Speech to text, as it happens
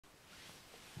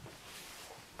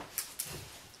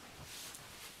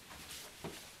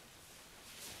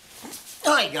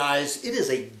Hi guys, it is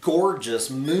a gorgeous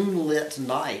moonlit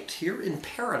night here in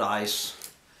paradise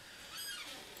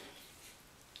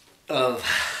of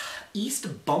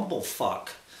East Bumblefuck,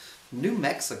 New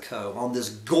Mexico, on this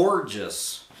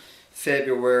gorgeous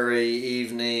February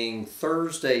evening,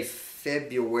 Thursday,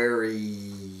 February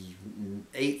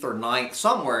 8th or 9th,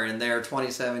 somewhere in there,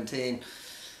 2017.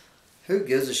 Who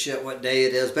gives a shit what day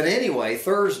it is? But anyway,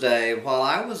 Thursday, while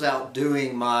I was out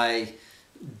doing my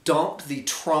Dump the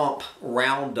Trump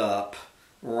Roundup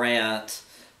rant,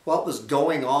 what was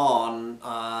going on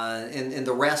in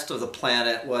the rest of the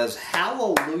planet was,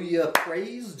 hallelujah,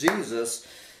 praise Jesus,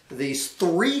 these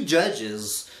three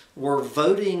judges were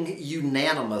voting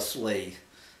unanimously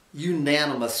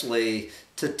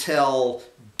to tell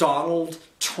Donald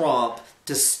Trump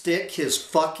to stick his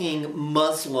fucking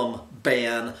Muslim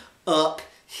ban up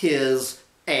his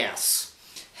ass.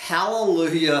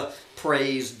 Hallelujah,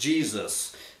 praise Jesus.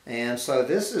 And so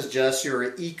this is just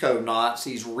your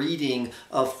eco-Nazis reading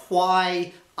of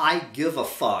why I give a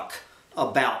fuck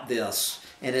about this.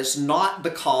 And it's not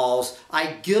because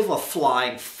I give a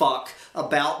flying fuck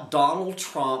about Donald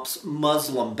Trump's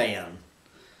Muslim ban.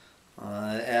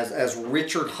 As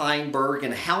Richard Heinberg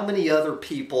and how many other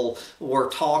people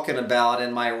were talking about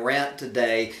in my rant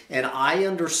today, and I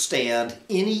understand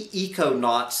any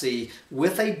eco-Nazi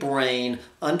with a brain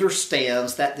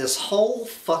understands that this whole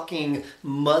fucking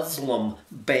Muslim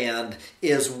ban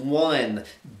is one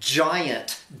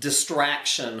giant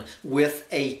distraction with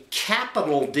a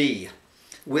capital D.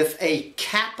 With a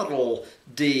capital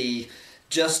D,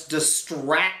 just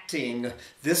distracting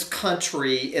this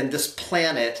country and this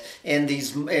planet and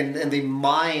the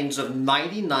minds of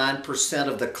 99%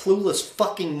 of the clueless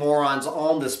fucking morons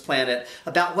on this planet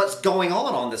about what's going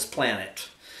on this planet.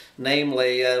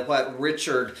 Namely, what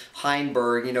Richard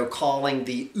Heinberg, calling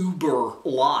the Uber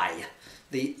lie.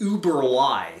 The Uber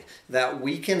lie that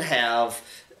we can have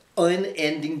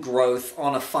unending growth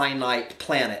on a finite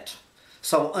planet.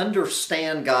 So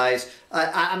understand, guys,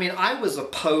 I mean, I was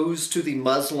opposed to the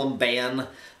Muslim ban.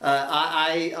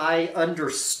 I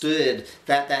understood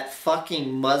that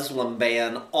fucking Muslim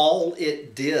ban, all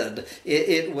it did,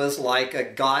 it was like a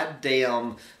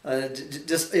goddamn,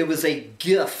 it was a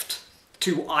gift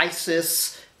to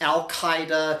ISIS,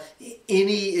 Al-Qaeda,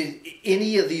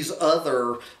 any of these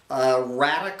other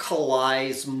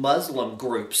radicalized Muslim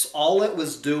groups. All it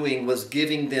was doing was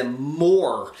giving them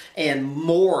more and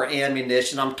more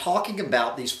ammunition. I'm talking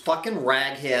about these fucking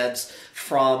ragheads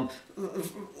from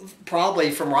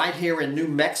probably from right here in New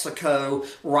Mexico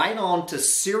right on to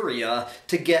Syria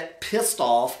to get pissed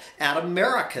off at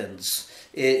Americans.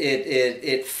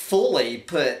 It fully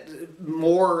put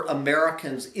more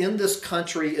Americans in this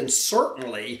country, and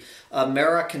certainly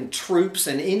American troops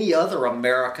and any other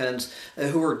Americans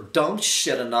who are dumb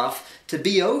shit enough to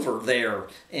be over there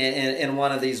in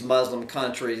one of these Muslim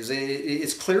countries.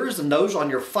 It's clear as the nose on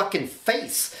your fucking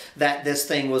face that this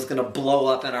thing was going to blow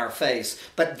up in our face.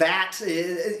 But that,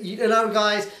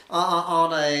 guys,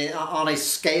 on a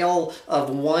scale of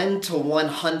 1 to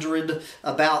 100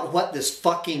 about what this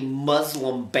fucking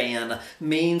Muslim ban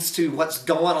means to what's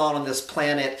going on this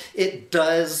planet, it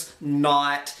does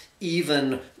not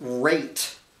even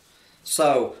rate.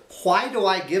 So why do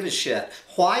I give a shit?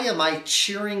 Why am I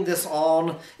cheering this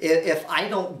on if I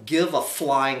don't give a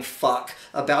flying fuck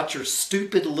about your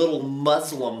stupid little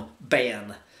Muslim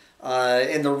ban?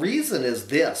 And the reason is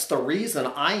this. The reason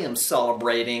I am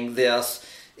celebrating this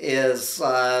is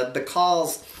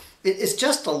because it's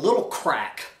just a little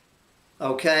crack,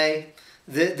 okay?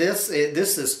 This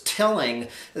is telling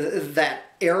that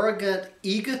arrogant,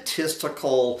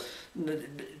 egotistical,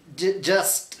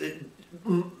 just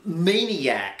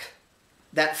maniac,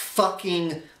 that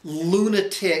fucking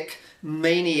lunatic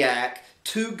maniac,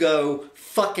 to go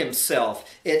fuck himself.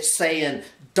 It's saying,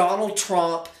 Donald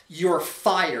Trump, you're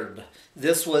fired.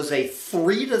 This was a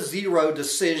 3-0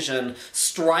 decision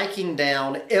striking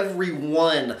down every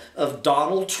one of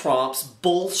Donald Trump's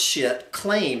bullshit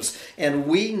claims. And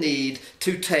we need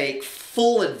to take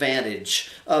full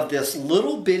advantage of this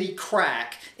little bitty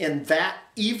crack in that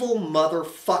evil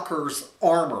motherfucker's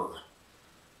armor.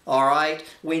 All right,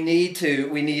 we need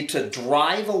to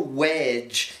drive a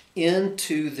wedge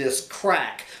into this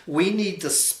crack. We need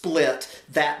to split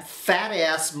that fat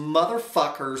ass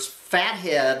motherfucker's fat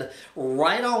head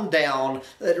right on down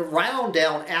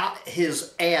out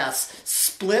his ass.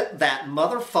 Split that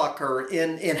motherfucker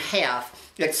in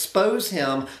half. Expose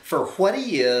him for what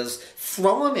he is.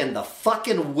 Throw him in the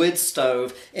fucking wood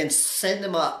stove and send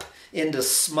him up into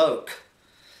smoke.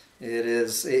 It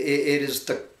is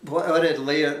the, what did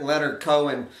Leonard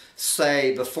Cohen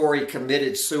say before he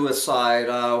committed suicide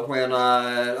when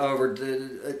over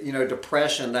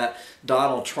depression that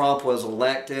Donald Trump was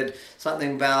elected?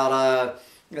 Something about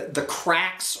the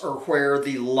cracks are where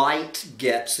the light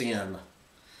gets in.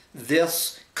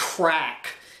 This crack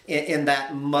in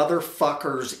that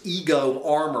motherfucker's ego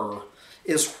armor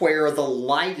is where the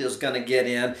light is going to get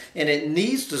in, and it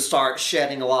needs to start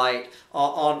shedding light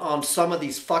on some of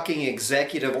these fucking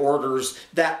executive orders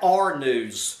that are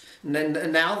news.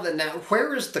 Now,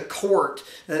 where is the court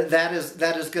that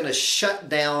is going to shut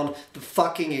down the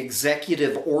fucking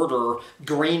executive order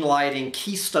greenlighting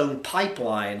Keystone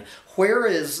Pipeline? Where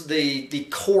is the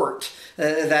court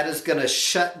that is going to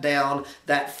shut down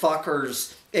that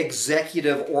fucker's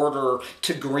executive order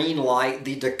to greenlight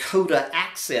the Dakota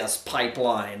Access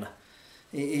Pipeline?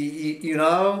 You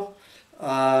know,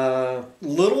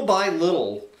 little by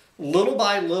little,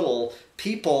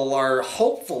 people are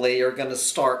hopefully going to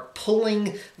start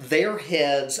pulling their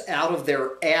heads out of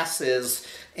their asses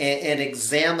and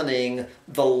examining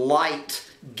the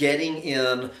light getting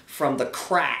in from the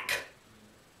crack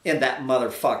in that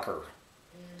motherfucker.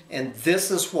 And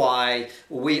this is why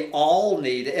we all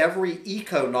need, every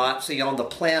eco-Nazi on the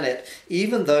planet,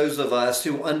 even those of us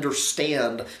who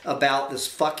understand about this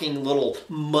fucking little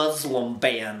Muslim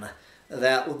ban,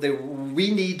 that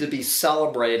we need to be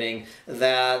celebrating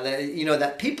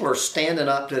that people are standing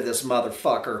up to this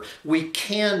motherfucker. We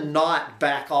cannot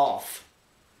back off.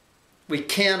 We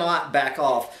cannot back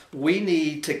off. We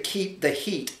need to keep the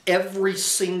heat. Every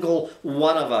single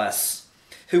one of us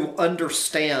who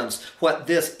understands what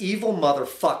this evil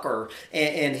motherfucker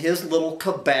and his little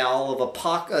cabal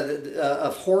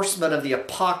of horsemen of the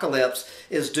apocalypse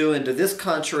is doing to this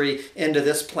country and to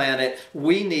this planet,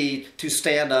 we need to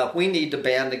stand up. We need to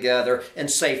band together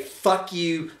and say, fuck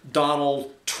you,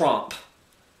 Donald Trump.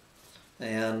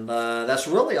 And that's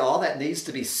really all that needs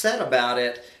to be said about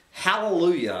it.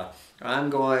 Hallelujah. I'm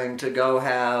going to go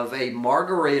have a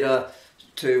margarita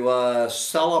to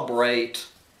celebrate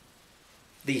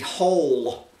the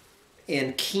hole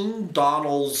in King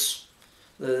Donald's,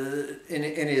 in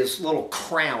his little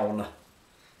crown.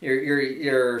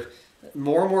 You're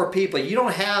more and more people. You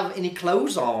don't have any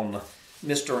clothes on,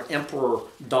 Mr. Emperor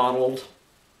Donald.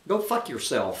 Go fuck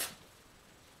yourself.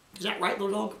 Is that right,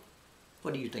 little dog?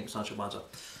 What do you think, Sancho Panza?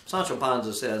 Sancho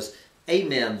Panza says,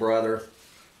 amen, brother.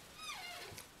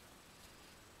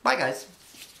 Bye, guys.